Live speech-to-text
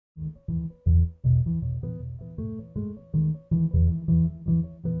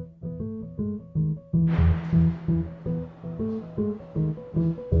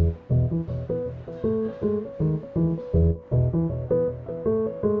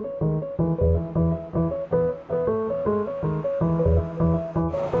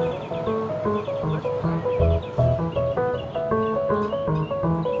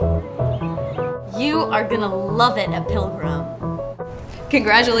You are gonna love it at Pilgrim.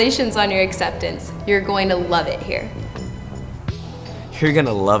 Congratulations on your acceptance. You're going to love it here. You're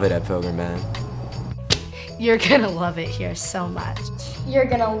gonna love it at Pilgrim, man. You're gonna love it here so much. You're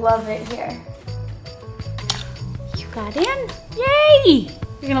gonna love it here. You got in? Yay!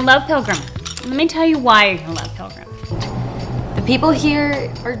 You're gonna love Pilgrim. Let me tell you why you're gonna love Pilgrim. The people here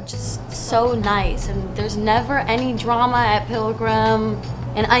are just so nice, and there's never any drama at Pilgrim.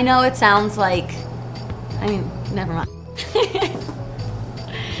 And I know it sounds like, never mind.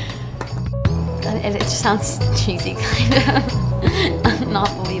 It just sounds cheesy, kind of. Not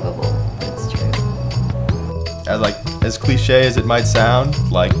believable, but it's true. As cliche as it might sound,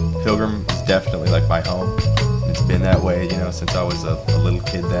 Pilgrim is definitely like my home. It's been that way, since I was a little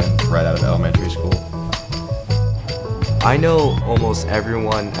kid then, right out of elementary school. I know almost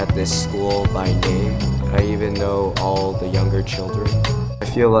everyone at this school by name. I even know all the younger children. I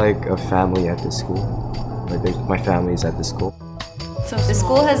feel like a family at this school. My family's at this school. So the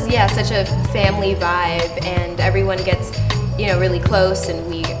school has, such a family vibe, and everyone gets, really close, and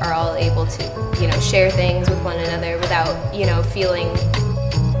we are all able to, share things with one another without, feeling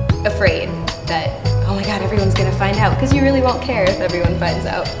afraid that, oh my God, everyone's gonna find out, because you really won't care if everyone finds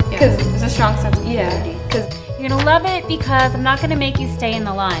out. Because there's a strong sense of community. Because you're gonna love it because I'm not gonna make you stay in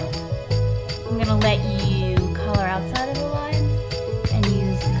the line. I'm gonna let you color outside of the lines and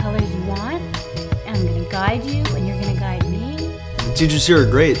use the colors you want, and I'm gonna guide you, and you're gonna guide me. The teachers here are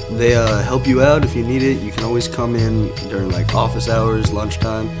great. They help you out if you need it. You can always come in during office hours,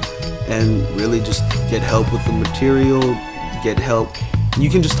 lunchtime, and really just get help with the material, get help. You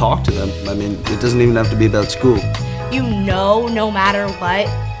can just talk to them. It doesn't even have to be about school. No matter what,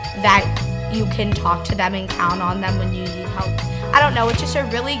 that you can talk to them and count on them when you need help. I don't know, it's just a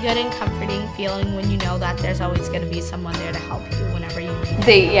really good and comforting feeling when you know that there's always going to be someone there to help you whenever you need it.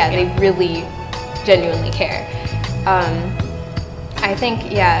 They really genuinely care. I think,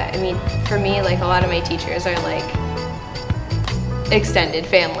 for me, a lot of my teachers are extended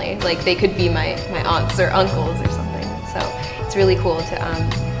family. They could be my aunts or uncles or something. So it's really cool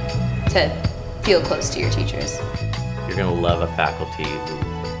to feel close to your teachers. You're going to love a faculty who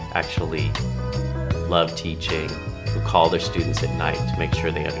actually love teaching, who call their students at night to make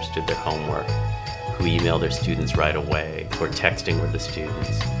sure they understood their homework, who email their students right away, who are texting with the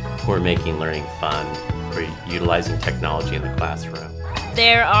students, who are making learning fun, who are utilizing technology in the classroom.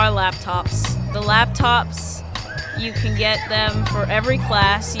 There are laptops. The laptops, you can get them for every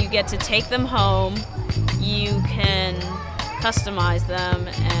class. You get to take them home. You can customize them,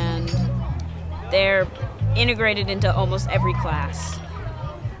 and they're integrated into almost every class.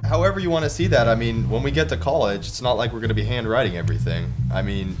 However you want to see that, when we get to college, it's not like we're going to be handwriting everything.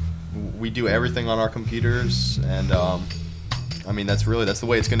 We do everything on our computers, and that's the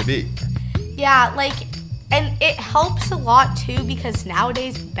way it's going to be. Yeah, and it helps a lot too, because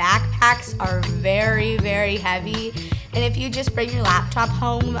nowadays backpacks are very, very heavy. And if you just bring your laptop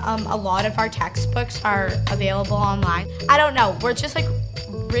home, a lot of our textbooks are available online. I don't know, we're just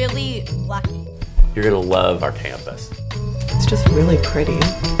really lucky. You're going to love our campus. It's just really pretty.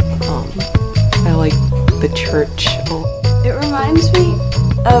 I like the church. It reminds me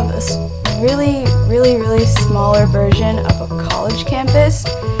of a really, really, really smaller version of a college campus,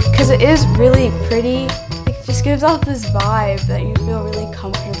 because it is really pretty. It just gives off this vibe that you feel really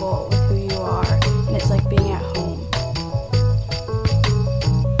comfortable with who you are, and it's like being at home.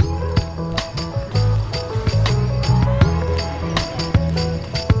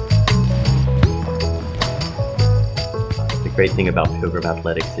 The great thing about Pilgrim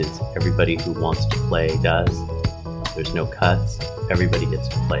Athletics is everybody who wants to play does. There's no cuts. Everybody gets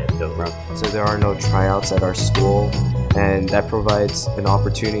to play at Pilgrim. So there are no tryouts at our school, and that provides an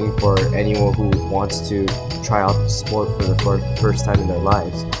opportunity for anyone who wants to try out the sport for the first time in their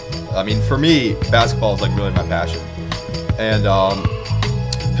lives. For me, basketball is really my passion. And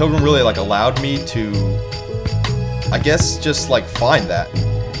Pilgrim really allowed me to, just find that.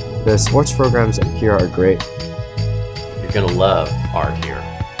 The sports programs here are great. You're gonna love art here.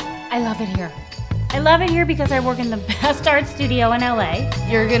 I love it here. I love it here because I work in the best art studio in LA.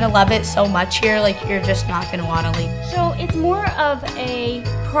 You're gonna love it so much here, you're just not gonna wanna leave. So it's more of a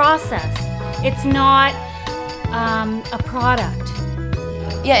process. It's not a product.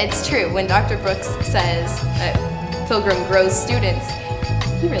 Yeah, it's true. When Dr. Brooks says that Pilgrim grows students,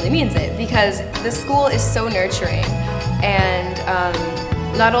 he really means it, because the school is so nurturing, and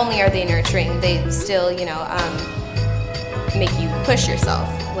not only are they nurturing, they still, you know, make you push yourself,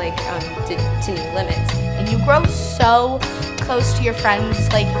 like to new limits. And you grow so close to your friends.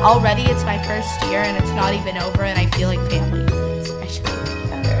 Like already, it's my first year, and it's not even over, and I feel like family, especially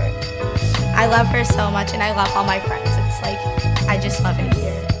with her. I love her so much, and I love all my friends. It's like I just love it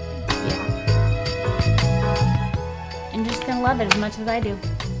here. Yeah. And just gonna love it as much as I do.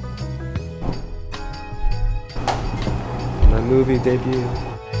 My movie debut.